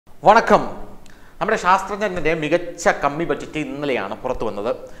വണക്കം. നമ്മുടെ ശാസ്ത്രജ്ഞന്റെ മികച്ച കമ്മി ബഡ്ജറ്റ് ഇന്നലെയാണ് പുറത്തു വന്നത്.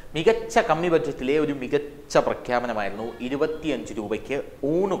 മികച്ച കമ്മി ബഡ്ജറ്റിലെ ഒരു മികച്ച പ്രഖ്യാപനമായിരുന്നു 25 രൂപയ്ക്ക്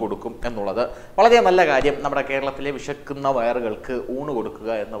ഊണ് കൊടുക്കും എന്നുള്ളത്. വളരെ നല്ല കാര്യം. നമ്മുടെ കേരളത്തിലെ വിശക്കുന്ന വയറുകൾക്ക് ഊണ്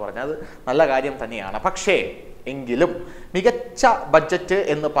കൊടുക്കുക എന്ന് പറഞ്ഞത് നല്ല കാര്യം തന്നെയാണ്. പക്ഷേ എങ്കിലും മികച്ച ബഡ്ജറ്റ്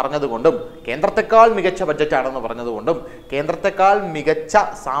എന്ന് പറഞ്ഞതുകൊണ്ടും കേന്ദ്രത്തെക്കാൾ മികച്ച ബഡ്ജറ്റാണെന്ന് പറഞ്ഞതുകൊണ്ടും കേന്ദ്രത്തെക്കാൾ മികച്ച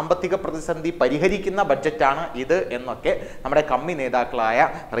സാമ്പത്തിക പ്രതിസന്ധി പരിഹരിക്കുന്ന ബഡ്ജറ്റാണ് ഇത് എന്നൊക്കെ നമ്മുടെ കമ്മി നേതാക്കളായ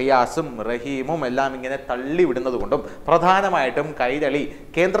റിയാസും റഹീമും എല്ലാം ഇങ്ങനെ തള്ളിവിടുന്നത് കൊണ്ടും പ്രധാനമായിട്ടും കൈരളി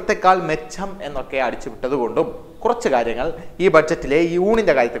കേന്ദ്രത്തെക്കാൾ മെച്ചം എന്നൊക്കെ അടിച്ചുവിട്ടതുകൊണ്ടും കുറച്ച് കാര്യങ്ങൾ ഈ ബഡ്ജറ്റിലെ ഈ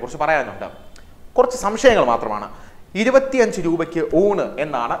ഊണിൻ്റെ കാര്യത്തെക്കുറിച്ച് പറയാനുണ്ട്. കുറച്ച് സംശയങ്ങൾ മാത്രമാണ്. 25 രൂപയ്ക്ക് ഊണ്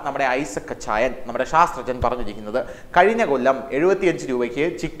എന്നാണ് നമ്മുടെ ഐസക് അച്ചായൻ, നമ്മുടെ ശാസ്ത്രജ്ഞൻ പറഞ്ഞിരിക്കുന്നത്. കഴിഞ്ഞ കൊല്ലം 75 രൂപയ്ക്ക്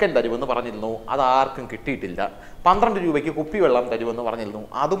ചിക്കൻ തരുമെന്ന് പറഞ്ഞിരുന്നു, അത് ആർക്കും കിട്ടിയിട്ടില്ല. 12 രൂപയ്ക്ക് കുപ്പിവെള്ളം തരുമെന്ന് പറഞ്ഞിരുന്നു,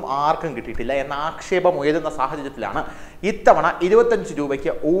 അതും ആർക്കും കിട്ടിയിട്ടില്ല എന്ന ആക്ഷേപം ഉയരുന്ന സാഹചര്യത്തിലാണ് ഇത്തവണ 25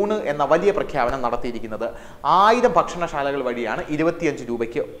 രൂപയ്ക്ക് ഊണ് എന്ന വലിയ പ്രഖ്യാപനം നടത്തിയിരിക്കുന്നത്. 1000 ഭക്ഷണശാലകൾ വഴിയാണ് 25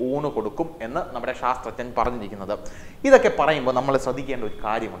 രൂപയ്ക്ക് ഊണ് കൊടുക്കും എന്ന് നമ്മുടെ ശാസ്ത്രജ്ഞൻ പറഞ്ഞിരിക്കുന്നത്. ഇതൊക്കെ പറയുമ്പോൾ നമ്മൾ ശ്രദ്ധിക്കേണ്ട ഒരു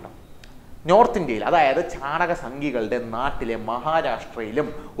കാര്യമുണ്ട്. നോർത്ത് ഇന്ത്യയിൽ, അതായത് ചാണക സംഘികളുടെ നാട്ടിലെ മഹാരാഷ്ട്രയിലും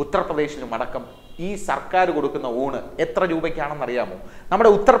ഉത്തർപ്രദേശിലും അടക്കം ഈ സർക്കാർ കൊടുക്കുന്ന ഊണ് എത്ര രൂപയ്ക്കാണെന്ന് അറിയാമോ?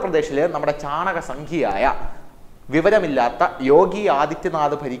 നമ്മുടെ ഉത്തർപ്രദേശിൽ നമ്മുടെ ചാണക സംഘിയായ വിവരമില്ലാത്ത യോഗി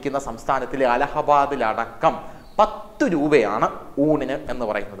ആദിത്യനാഥ് ഭരിക്കുന്ന സംസ്ഥാനത്തിലെ അലഹബാദിലടക്കം 10 രൂപയാണ് ഊണിന് എന്ന്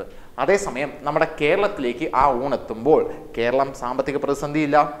പറയുന്നത്. അതേസമയം നമ്മുടെ കേരളത്തിലേക്ക് ആ ഊണെത്തുമ്പോൾ കേരളം സാമ്പത്തിക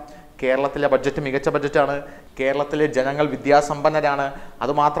പ്രതിസന്ധിയില്ല. കേരളത്തിലെ ബഡ്ജറ്റ് മികച്ച ബഡ്ജറ്റാണ്. കേരളത്തിലെ ജനങ്ങൾ വിദ്യാസമ്പന്നരാണ്.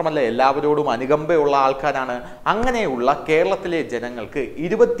 അതുമാത്രമല്ല എല്ലാവരോടും അനുകമ്പയുള്ള ആൾക്കാരാണ്. അങ്ങനെയുള്ള കേരളത്തിലെ ജനങ്ങൾക്ക്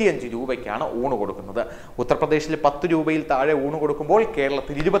 25 രൂപയ്ക്കാണ് ഊണ് കൊടുക്കുന്നത്. ഉത്തർപ്രദേശിൽ 10 രൂപയിൽ താഴെ ഊണ് കൊടുക്കുമ്പോൾ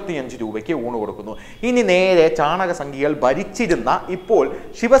കേരളത്തിൽ 25 രൂപയ്ക്ക് ഊണ് കൊടുക്കുന്നു. ഇനി നേരെ ചാണക സംഘികൾ ഭരിച്ചിരുന്ന, ഇപ്പോൾ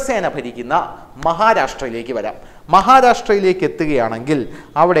ശിവസേന ഭരിക്കുന്ന മഹാരാഷ്ട്രയിലേക്ക് വരാം. മഹാരാഷ്ട്രയിലേക്ക് എത്തുകയാണെങ്കിൽ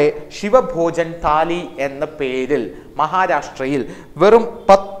അവിടെ ശിവഭോജൻ താലി എന്ന പേരിൽ മഹാരാഷ്ട്രയിൽ വെറും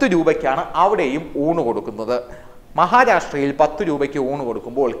 10 രൂപയ്ക്കാണ് അവിടെയും ഊണ് കൊടുക്കുന്നത്. മഹാരാഷ്ട്രയിൽ 10 രൂപയ്ക്ക് ഊണ്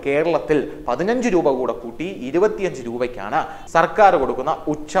കൊടുക്കുമ്പോൾ കേരളത്തിൽ 15 രൂപ കൂടെ കൂട്ടി 25 രൂപയ്ക്കാണ് സർക്കാർ കൊടുക്കുന്ന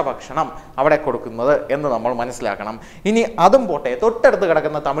ഉച്ചഭക്ഷണം അവിടെ കൊടുക്കുന്നത് എന്ന് നമ്മൾ മനസ്സിലാക്കണം. ഇനി അതും പോട്ടെ, തൊട്ടടുത്ത്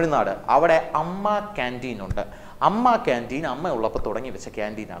കിടക്കുന്ന തമിഴ്നാട്, അവിടെ അമ്മ ക്യാൻറ്റീൻ ഉണ്ട്. അമ്മ ക്യാൻറ്റീൻ അമ്മ ഉള്ളപ്പോൾ തുടങ്ങി വെച്ച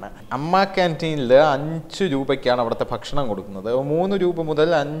ക്യാൻറ്റീനാണ്. അമ്മ ക്യാൻറ്റീനിൽ 5 രൂപയ്ക്കാണ് അവിടുത്തെ ഭക്ഷണം കൊടുക്കുന്നത്. 3 രൂപ മുതൽ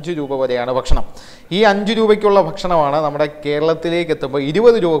 5 രൂപ വരെയാണ് ഭക്ഷണം. ഈ 5 രൂപയ്ക്കുള്ള ഭക്ഷണമാണ് നമ്മുടെ കേരളത്തിലേക്ക് എത്തുമ്പോൾ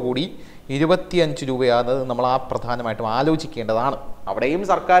 20 രൂപ കൂടി 25 രൂപയാണ്. നമ്മൾ പ്രധാനമായിട്ടും ആലോചിക്കേണ്ടതാണ്. അവിടെയും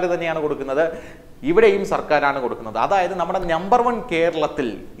സർക്കാർ തന്നെയാണ് കൊടുക്കുന്നത്, ഇവിടെയും സർക്കാരാണ് കൊടുക്കുന്നത്. അതായത് നമ്മുടെ നമ്പർ 1 കേരളത്തിൽ,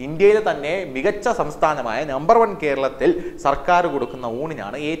 ഇന്ത്യയിലെ തന്നെ മികച്ച സംസ്ഥാനമായ നമ്പർ 1 കേരളത്തിൽ സർക്കാർ കൊടുക്കുന്ന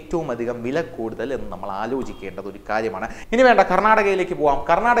ഊണിനാണ് ഏറ്റവും അധികം വില കൂടുതൽ എന്ന് നമ്മൾ ആലോചിക്കേണ്ടത് ഒരു കാര്യമാണ്. ഇനി വേണ്ട, കർണാടകയിലേക്ക് പോവാം.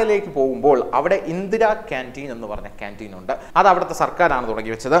 കർണാടകയിലേക്ക് പോകുമ്പോൾ അവിടെ ഇന്ദിരാ ക്യാൻറ്റീൻ എന്ന് പറഞ്ഞ ക്യാൻറ്റീൻ ഉണ്ട്. അത് അവിടുത്തെ സർക്കാരാണ്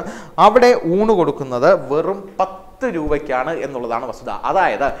തുടങ്ങി വെച്ചത്. അവിടെ ഊണ് കൊടുക്കുന്നത് വെറും 10 രൂപയ്ക്കാണ് എന്നുള്ളതാണ് വസ്തുത.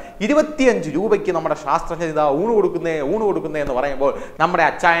 അതായത് 25 രൂപയ്ക്ക് നമ്മുടെ ശാസ്ത്രജ്ഞ ഊണ് കൊടുക്കുന്നേ എന്ന് പറയുമ്പോൾ നമ്മുടെ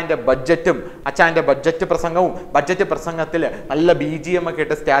അച്ചായൻ്റെ ബഡ്ജറ്റ് പ്രസംഗവും, ബഡ്ജറ്റ് പ്രസംഗത്തിൽ നല്ല BGM ഒക്കെ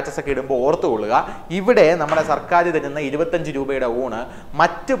ഇട്ട് സ്റ്റാറ്റസ് ഒക്കെ ഇടുമ്പോൾ ഓർത്തുകൊള്ളുക, ഇവിടെ നമ്മുടെ സർക്കാർ തരുന്ന 25 രൂപയുടെ ഊണ്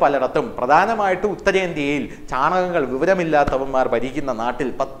മറ്റു പലയിടത്തും, പ്രധാനമായിട്ടും ഉത്തരേന്ത്യയിൽ ചാണകങ്ങൾ വിവരമില്ലാത്തവന്മാർ ഭരിക്കുന്ന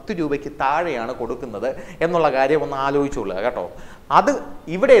നാട്ടിൽ 10 രൂപയ്ക്ക് താഴെയാണ് കൊടുക്കുന്നത് എന്നുള്ള കാര്യം ഒന്ന് ആലോചിച്ചുകൊള്ളുക കേട്ടോ. അത്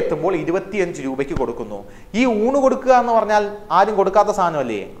ഇവിടെ എത്തുമ്പോൾ 25 രൂപയ്ക്ക് കൊടുക്കുന്നു. ഈ ഊണ് കൊടുക്കുക എന്ന് പറഞ്ഞാൽ ആരും കൊടുക്കാത്ത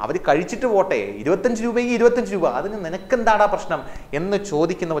സാധനമല്ലേ? അവർ കഴിച്ചിട്ട് പോട്ടെ, 25 രൂപയ്ക്ക് 25 രൂപ, അതിന് നിനക്കെന്താടാ പ്രശ്നം എന്ന്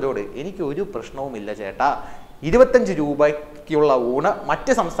ചോദിക്കുന്നവരോട് എനിക്ക് ഒരു പ്രശ്നവുമില്ല ചേട്ടാ. 25 രൂപയ്ക്കുള്ള ഊണ്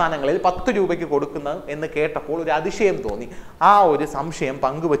മറ്റ് സംസ്ഥാനങ്ങളിൽ 10 രൂപയ്ക്ക് കൊടുക്കുന്നു എന്ന് കേട്ടപ്പോൾ ഒരു അതിശയം തോന്നി. ആ ഒരു സംശയം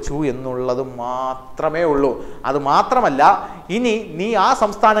പങ്കുവച്ചു എന്നുള്ളത് മാത്രമേ ഉള്ളൂ. അത് മാത്രമല്ല, ഇനി നീ ആ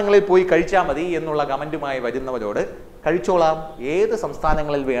സംസ്ഥാനങ്ങളിൽ പോയി കഴിച്ചാൽ മതി എന്നുള്ള കമൻറ്റുമായി വരുന്നവരോട് കഴിച്ചോളാം, ഏത്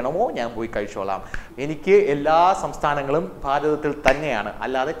സംസ്ഥാനങ്ങളിൽ വേണമോ ഞാൻ പോയി കഴിച്ചോളാം. എനിക്ക് എല്ലാ സംസ്ഥാനങ്ങളും ഭാരതത്തിൽ തന്നെയാണ്,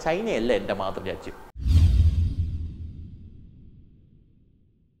 അല്ലാതെ ചൈനയല്ല എൻ്റെ മാതൃരാജ്യം.